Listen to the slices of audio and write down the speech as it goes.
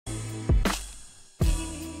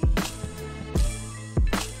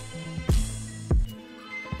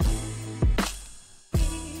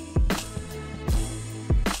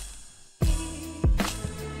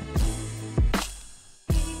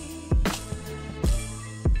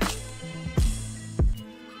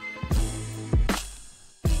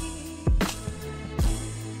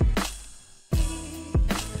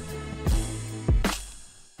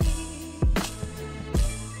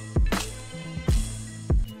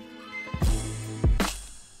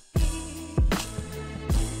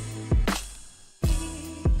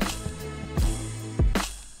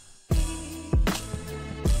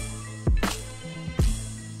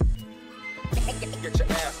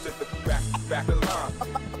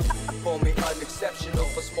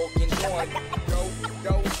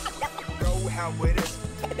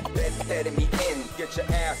letting me in. Get your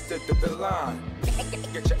ass to the line.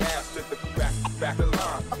 Get your ass to the back of the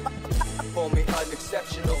line. Call me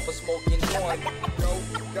unexceptional for smoking joint. Know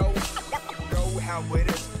how it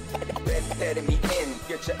is. Letting me in.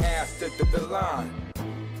 Get your ass to the line.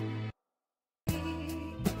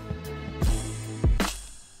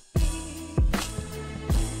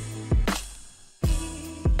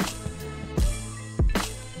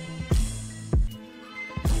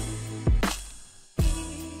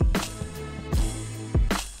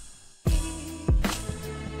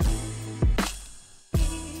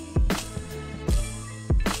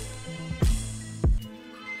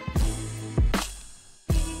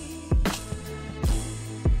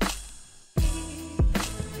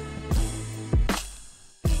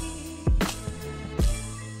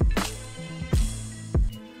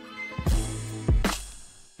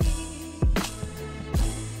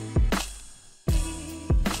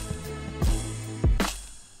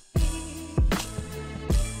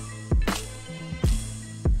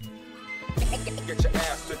 Get your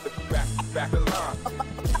ass to the back of the line.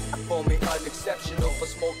 Call me unexceptional for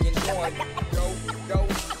smoking joint. Know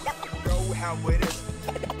how it is.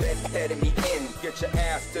 Letting me in. Get your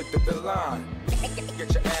ass to the line.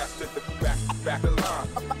 Get your ass to the back of the line.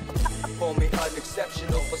 Call me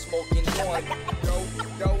unexceptional for smoking joint. Know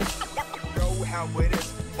how it is.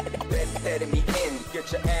 Letting me in.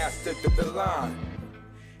 Get your ass to the line.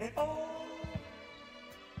 And all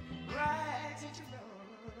right that you know.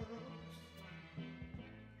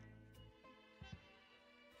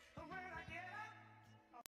 When I get up.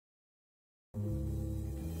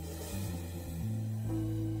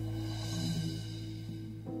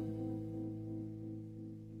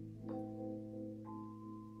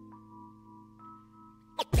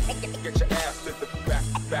 Get your ass to the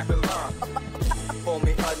back of the line. Call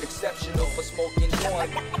me unexceptional for smoking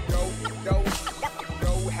joint. Know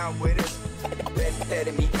how it is.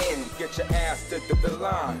 Letting me in. Get your ass to the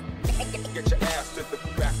line. Get your ass to the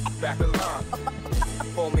back of the line.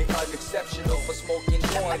 Call me unexceptional for smoking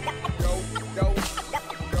joint. Know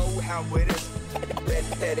how it is.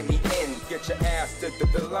 Letting me in. Get your ass to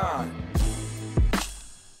the line.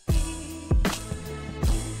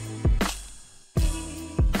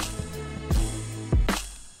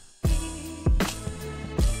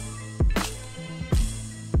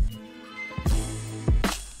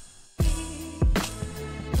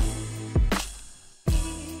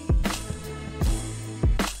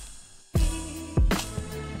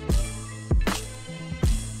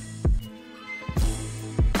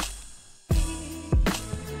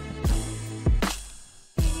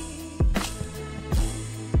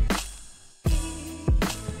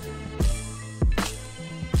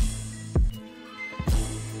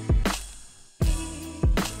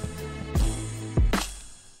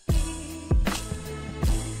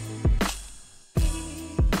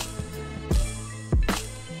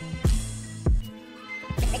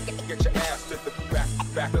 Get your ass to the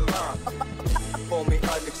back of the line. Call me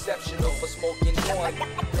unexceptional for smoking joint.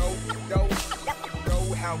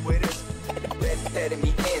 Know how it is. Letting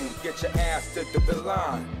me in. Get your ass to the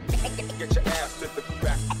line. Get your ass to the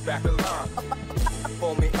back of the line.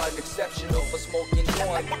 Call me unexceptional for smoking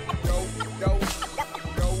joint.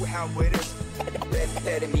 Know how it is.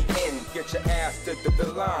 Letting me in. Get your ass to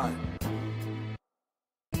the line.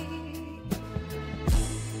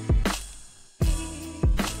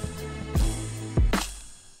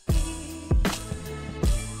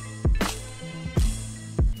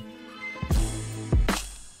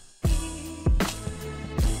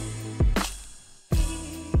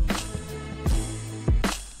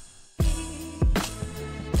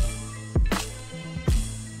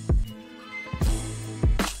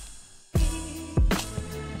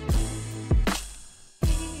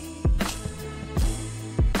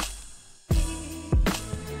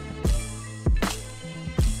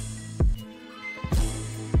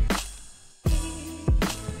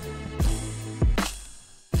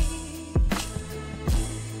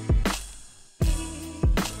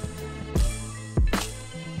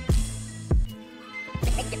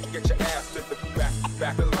 Get your ass to the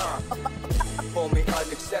back of the line. Call me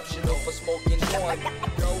unexceptional for smoking joint.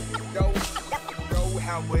 Know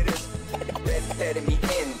how it is. Letting me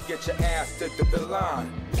in. Get your ass to the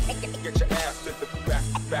line. Get your ass to the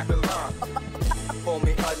back of the line. Call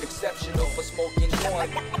me unexceptional for smoking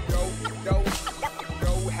joint.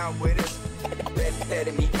 Know how it is.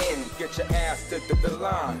 Letting me in. Get your ass to the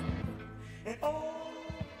line. And all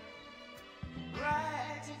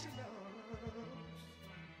right that you know.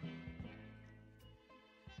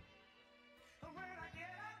 When I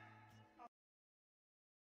get up.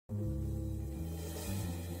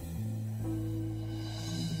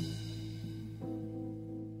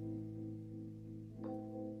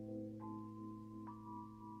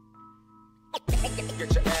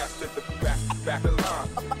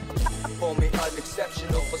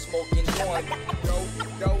 unexceptional for smoking joint.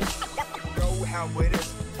 Know how it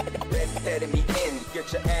is. Letting me in,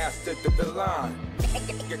 get your ass to the line.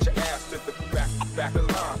 Get your ass to the back of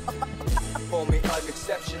the line. Call me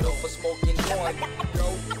unexceptional for smoking joint.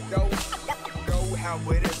 Know how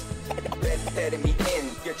it is. Letting me in,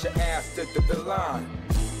 get your ass to the line.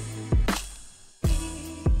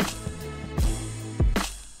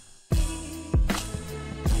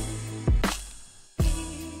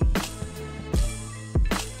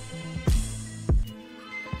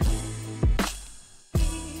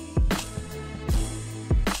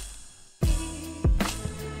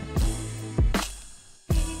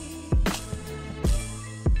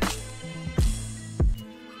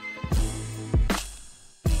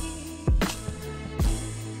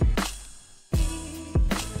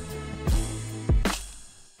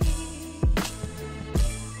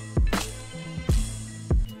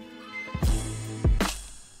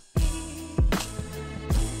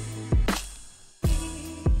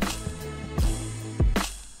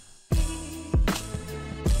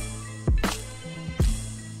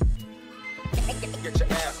 Get your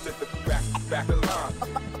ass to the back of the line.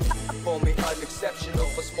 Call me unexceptional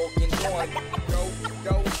for smoking joint. Know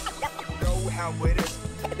how it is.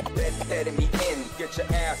 Letting me in, get your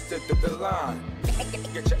ass to the line.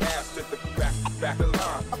 Get your ass to the back of the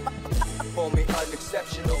line. Call me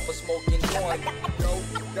unexceptional for smoking joint. Know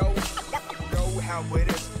how it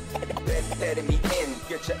is. Letting me in,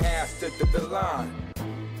 get your ass to the line.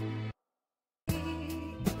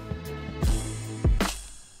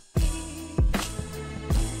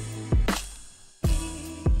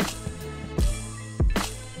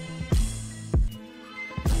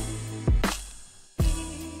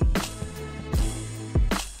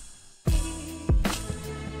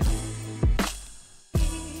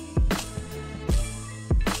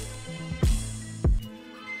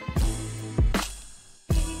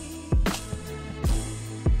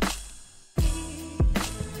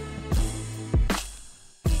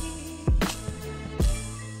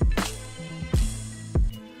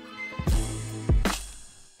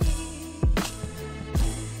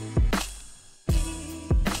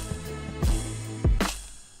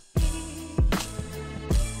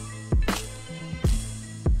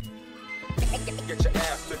 Get your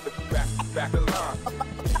ass to the back of the line.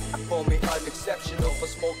 Call me unexceptional for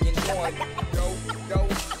smoking joint. Know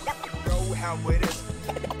how it is.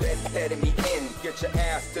 Letting me in, get your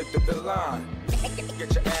ass to the line.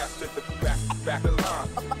 Get your ass to the back of the line.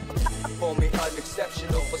 Call me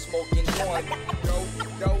unexceptional for smoking joint. Know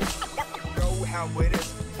how it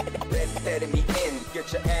is. Letting me in,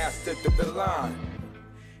 get your ass to the line.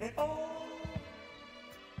 And all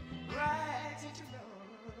right into love.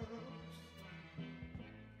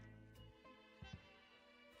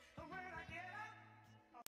 And when I get up,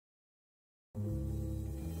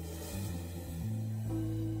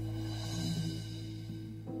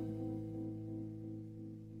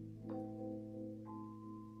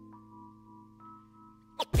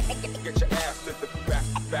 Get your ass to the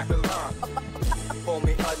back of the line. Call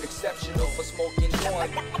me unexceptional for smoking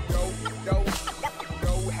joint. Know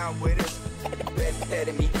how it is.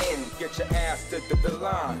 Letting me in, get your ass to the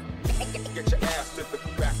line. Get your ass to the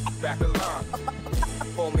back of the line.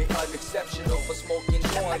 Call me unexceptional for smoking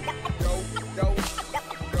joint. Know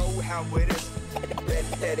how it is.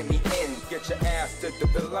 Letting me in, get your ass to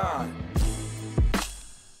the line.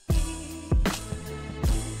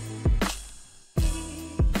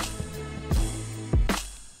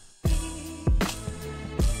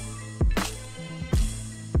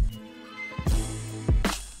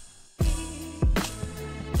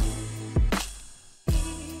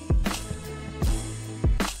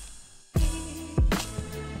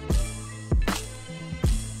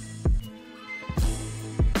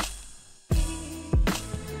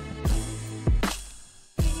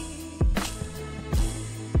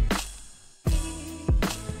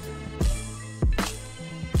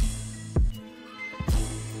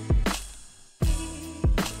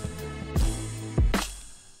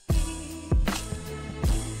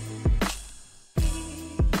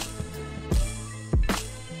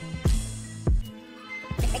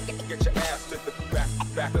 Get your ass to the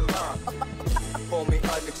back of the line. Call me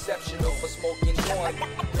unexceptional for smoking joint.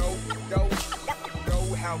 Know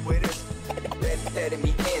how it is. Letting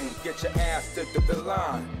me in, get your ass to the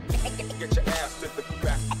line. Get your ass to the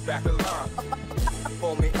back of the line.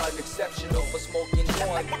 Call me unexceptional for smoking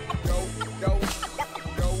joint.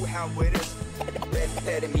 Know how it is.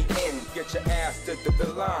 Letting me in, get your ass to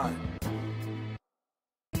the line.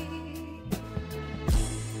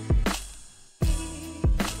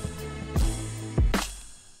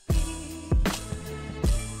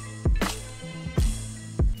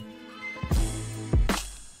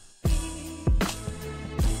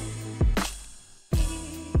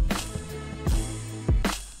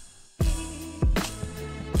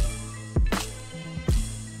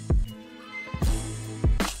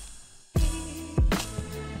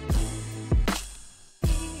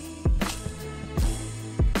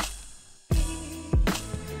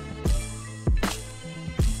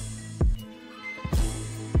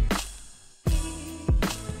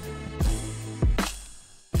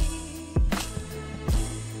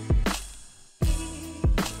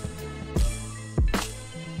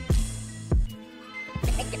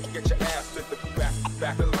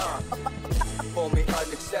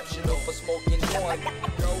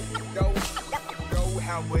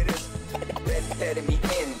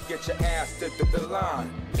 get your ass to the line.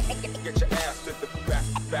 Get your ass to the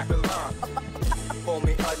back of line. Call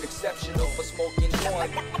me unexceptional for smoking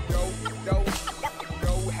joint. Know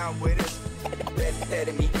how it is.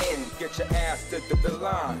 Letting me in, get your ass to the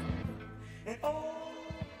line. And all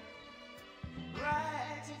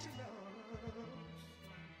right into love.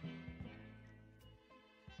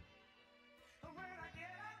 And when I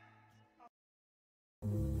get up,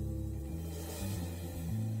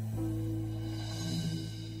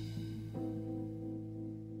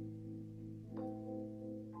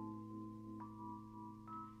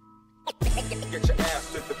 Get your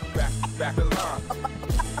ass to the back of line.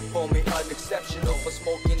 Call me unexceptional for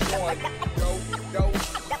smoking joint. Know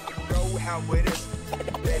how it is.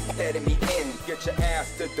 Letting me in, get your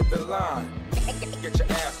ass to the line. Get your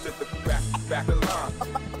ass to the back of line.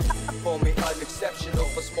 Call me unexceptional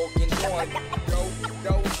for smoking joint.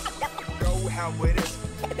 Know how it is.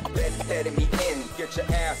 Letting me in, get your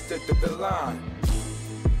ass to the line.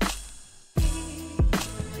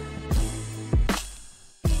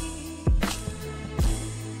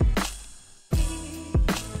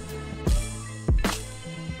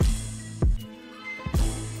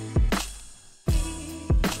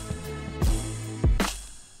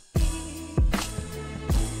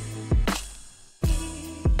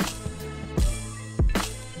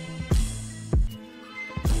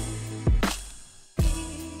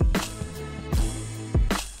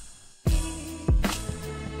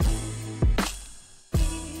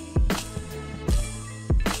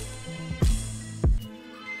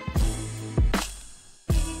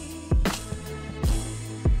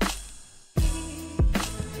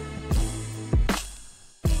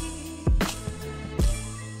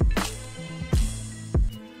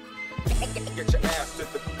 Get your ass to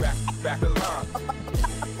the back of line.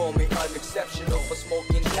 Call me unexceptional for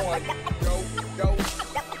smoking joint. Know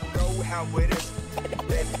how it is.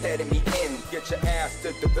 Letting me in, get your ass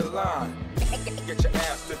to the line. Get your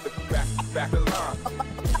ass to the back of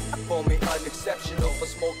line. Call me unexceptional for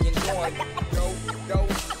smoking joint. Know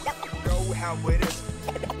how it is.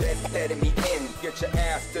 Letting me in, get your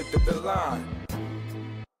ass to the line.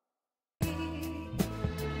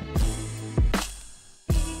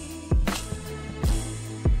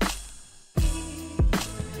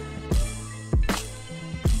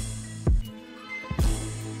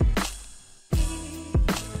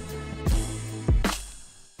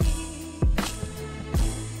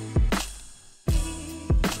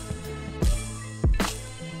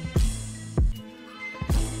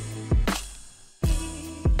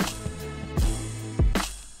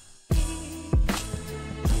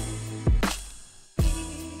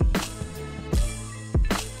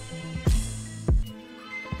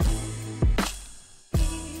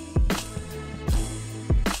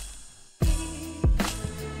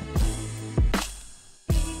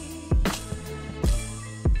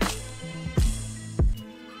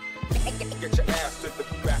 Get your ass to the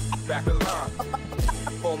back of line.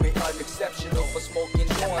 Call me unexceptional for smoking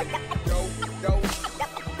joint.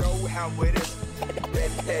 Know how it is.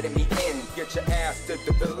 Letting me in, get your ass to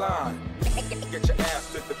the line. Get your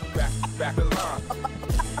ass to the back of line.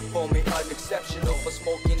 Call me unexceptional for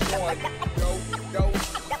smoking joint. Know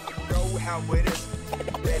how it is.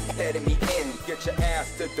 Letting me in, get your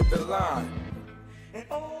ass to the line. and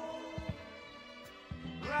all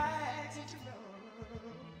right into love.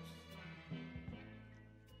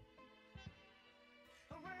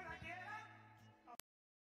 And when I get up,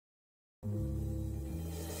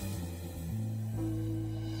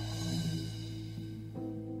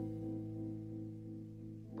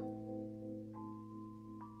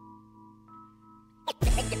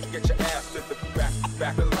 Get your ass to the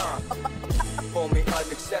back of line. Call me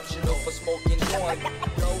unexceptional for smoking joint.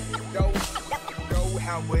 Know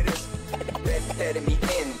how it is. Letting me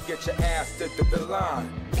in, get your ass to the line.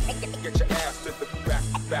 Get your ass to the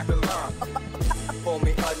back of line. Call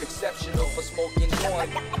me unexceptional for smoking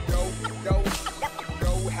joint.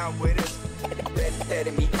 Know how it is.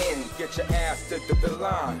 Letting me in, get your ass to the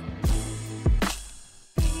line.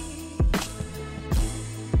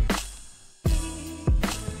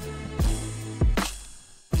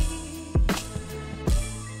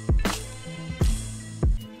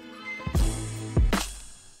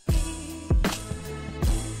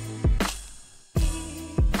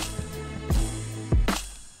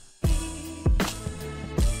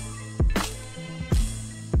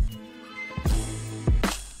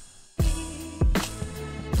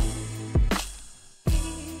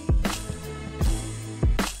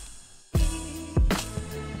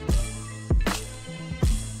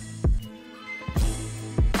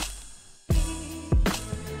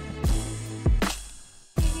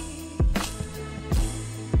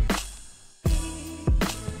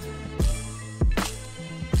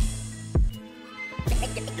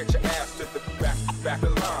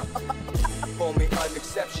 Babylon. Call me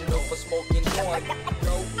unexceptional for smoking joint.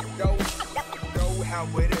 Know how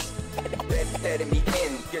it is. Letting me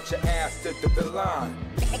in. Get your ass to the line.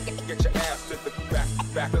 Get your ass to the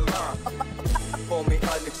back of line. Call me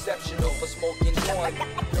unexceptional for smoking joint.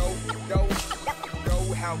 Know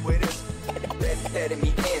how it is. Letting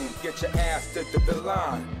me in. Get your ass to the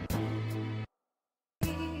line.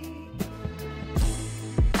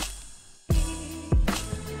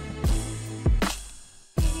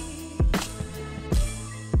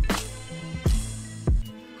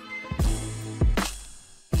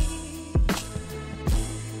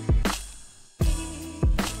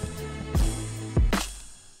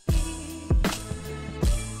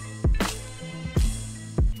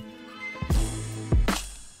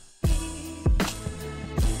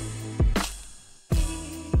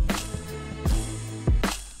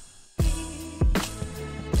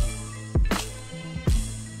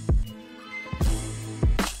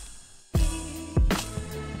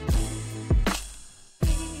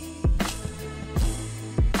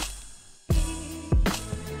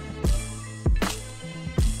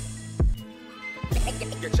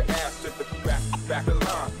 Get your ass to the back of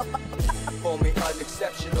line. Call me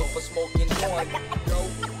unexceptional for smoking joint.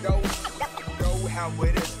 Know how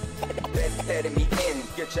it is. Letting me in.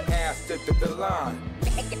 Get your ass to the line.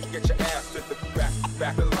 Get your ass to the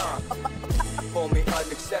back of line. Call me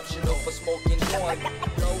unexceptional for smoking joint.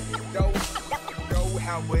 Know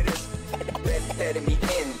how it is. Letting me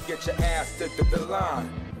in. Get your ass to the line.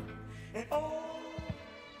 And oh,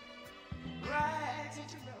 right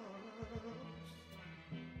into love.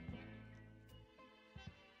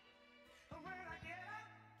 And when I get up,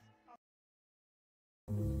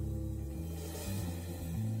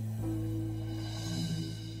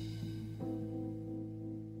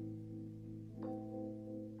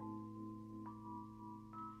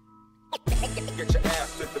 Get your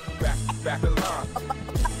ass to the back of line.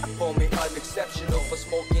 Call me unexceptional for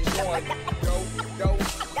smoking joint. Know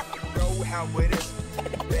how it is.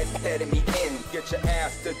 Letting me in. Get your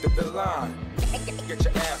ass to the line. Get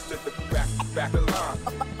your ass to the back of line.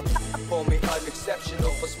 Call me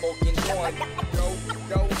unexceptional for smoking joint.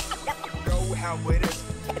 Know how it is.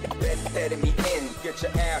 Letting me in. Get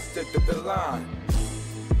your ass to the line.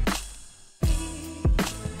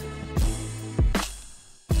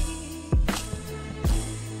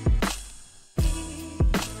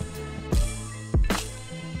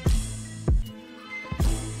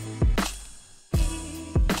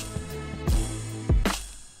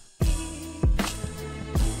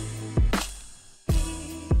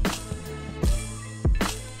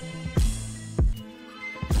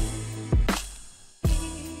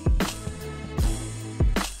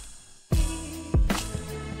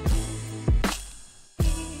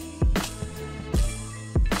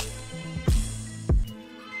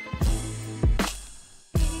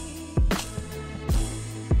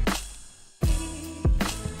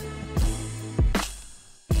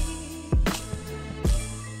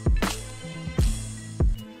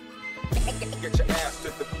 Get your ass to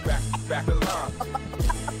the back of line.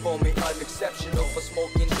 Call me unexceptional for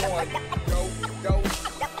smoking joint. Know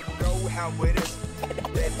how it is.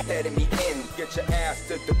 Letting me in. Get your ass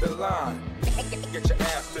to the line. Get your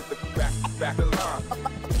ass to the back of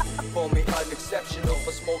line. Call me unexceptional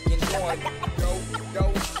for smoking joint. Know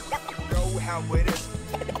how it is.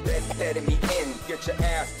 Letting me in. Get your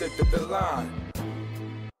ass to the line.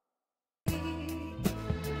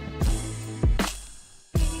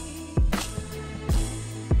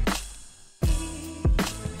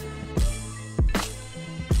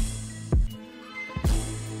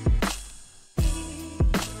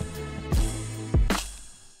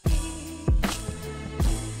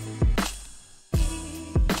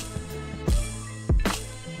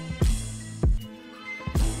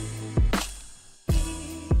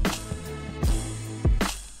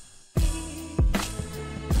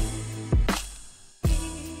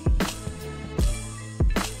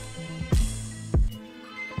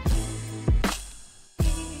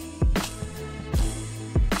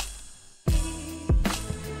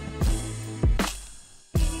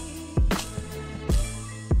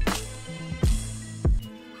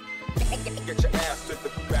 Get your ass to the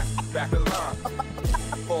back of line.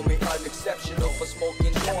 Call me unexceptional for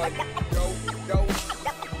smoking joint.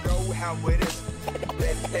 Know how it is.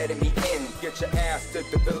 Letting me in. Get your ass to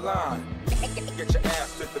the line. Get your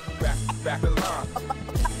ass to the back of line.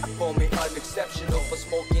 Call me unexceptional for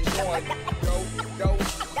smoking joint. Know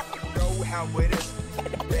how it is.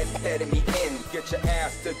 Letting me in. Get your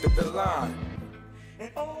ass to the line.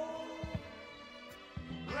 and oh,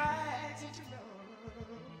 right into love.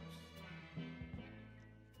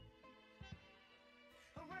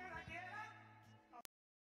 And when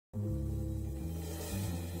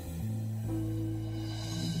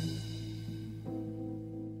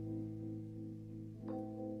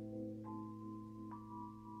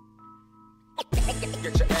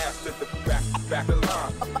back of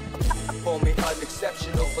line. Call me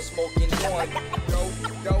unexceptional for smoking joint.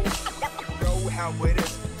 Know how it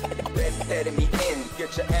is. Letting me in.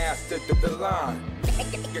 Get your ass to the line.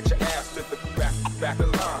 Get your ass to the back of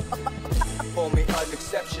line. Call me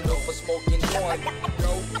unexceptional for smoking joint.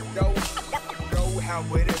 Know how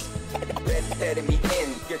it is. Letting me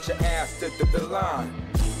in. Get your ass to the line.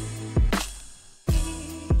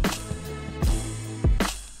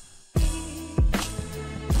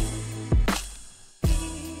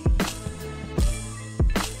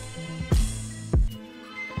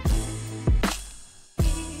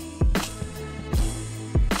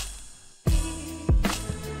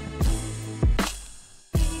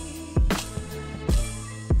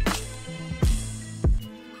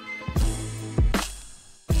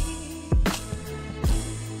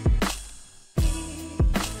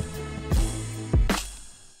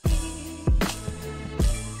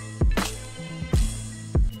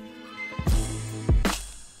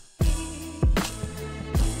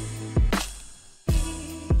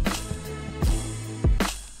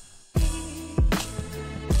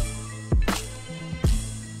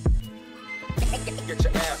 Get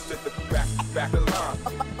your ass to the back of line.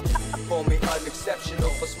 Call me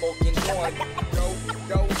unexceptional for smoking joint. Know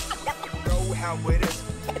how it is.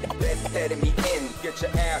 Letting me in. Get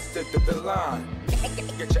your ass to the line.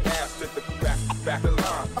 Get your ass to the back of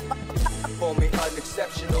line. Call me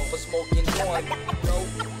unexceptional for smoking joint. Know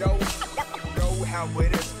how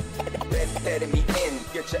it is. Letting me in.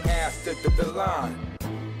 Get your ass to the line.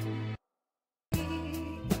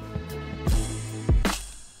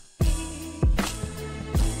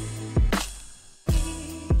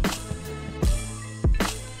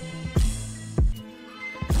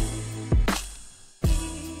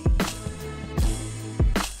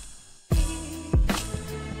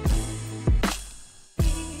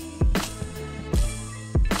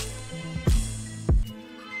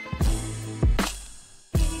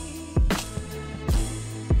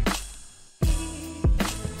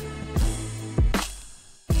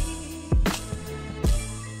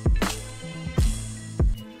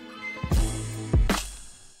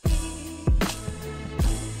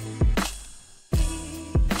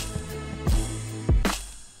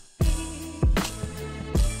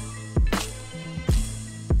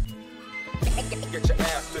 Get your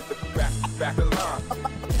ass to the back of line.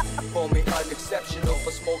 Call me unexceptional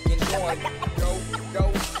for smoking joint. Know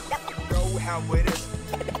how it is.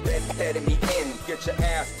 Letting me in. Get your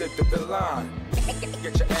ass to the line.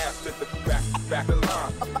 Get your ass to the back of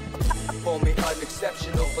line. Call me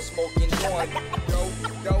unexceptional for smoking joint. Know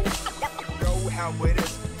how it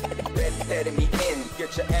is. Letting me in.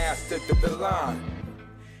 Get your ass to the line.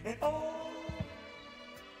 And oh,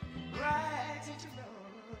 right into love.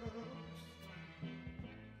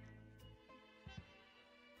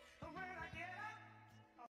 And when I get up,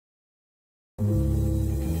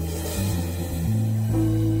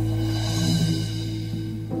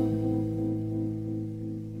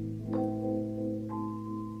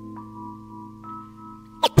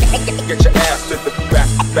 Get your ass to the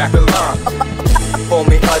back of line. Call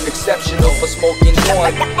me unexceptional for smoking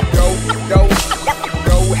joint. Know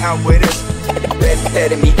how it is.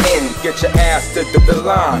 Letting me in. Get your ass to the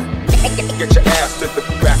line. Get your ass to the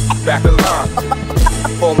back of line.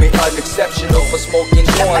 Call me unexceptional for smoking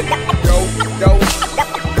joint. Know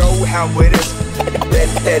how it is.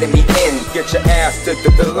 Letting me in. Get your ass to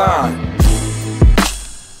the line.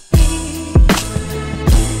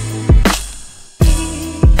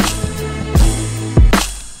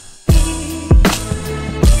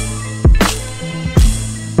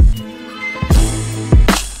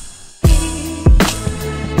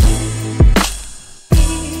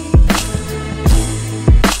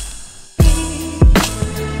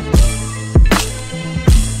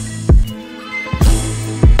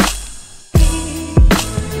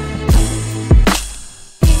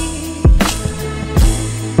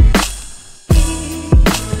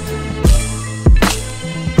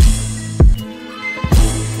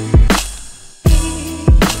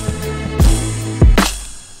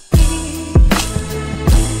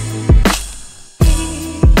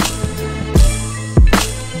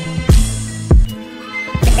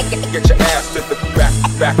 Get your ass to the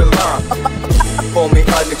back of line. Call me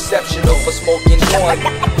unexceptional for smoking joint.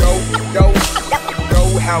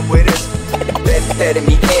 Know how it is. Letting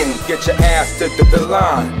me in. Get your ass to the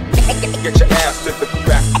line. Get your ass to the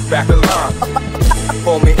back of line.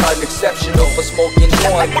 Call me unexceptional for smoking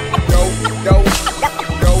joint.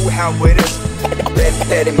 Know how it is.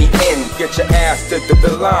 Letting me in. Get your ass to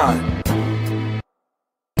the line.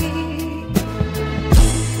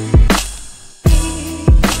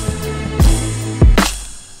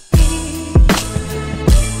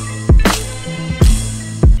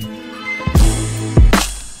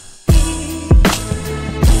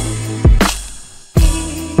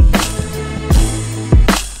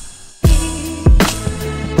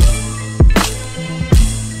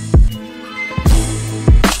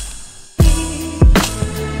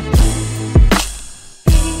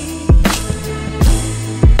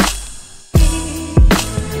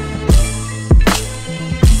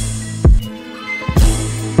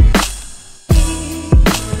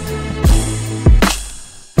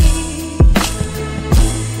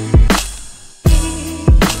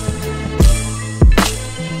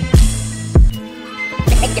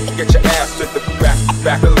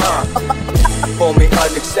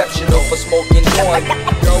 unexceptional for smoking joint.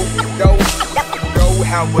 Go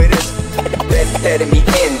how it is. Letting me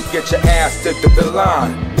in. Get your ass to the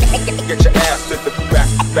line. Get your ass to the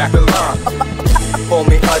back of line. Call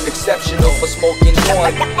me unexceptional for smoking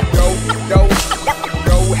joint.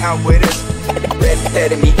 Go how it is.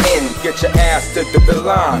 Letting me in. Get your ass to the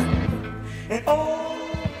line. And oh,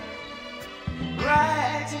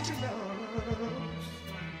 right into love.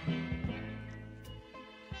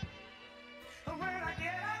 And when I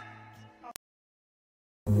get up,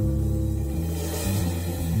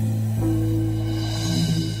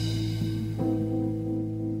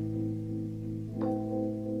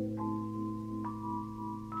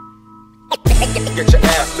 Get your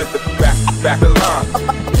ass to the back of line.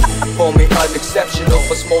 Call me unexceptional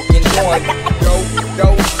for smoking joint. Go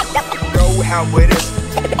how it is.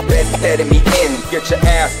 Letting me in. Get your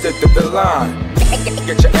ass to the line.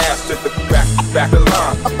 Get your ass to the back of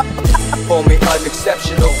line. Call me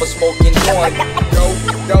unexceptional for smoking joint.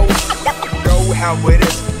 Go how it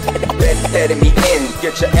is. Letting me in.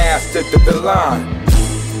 Get your ass to the line.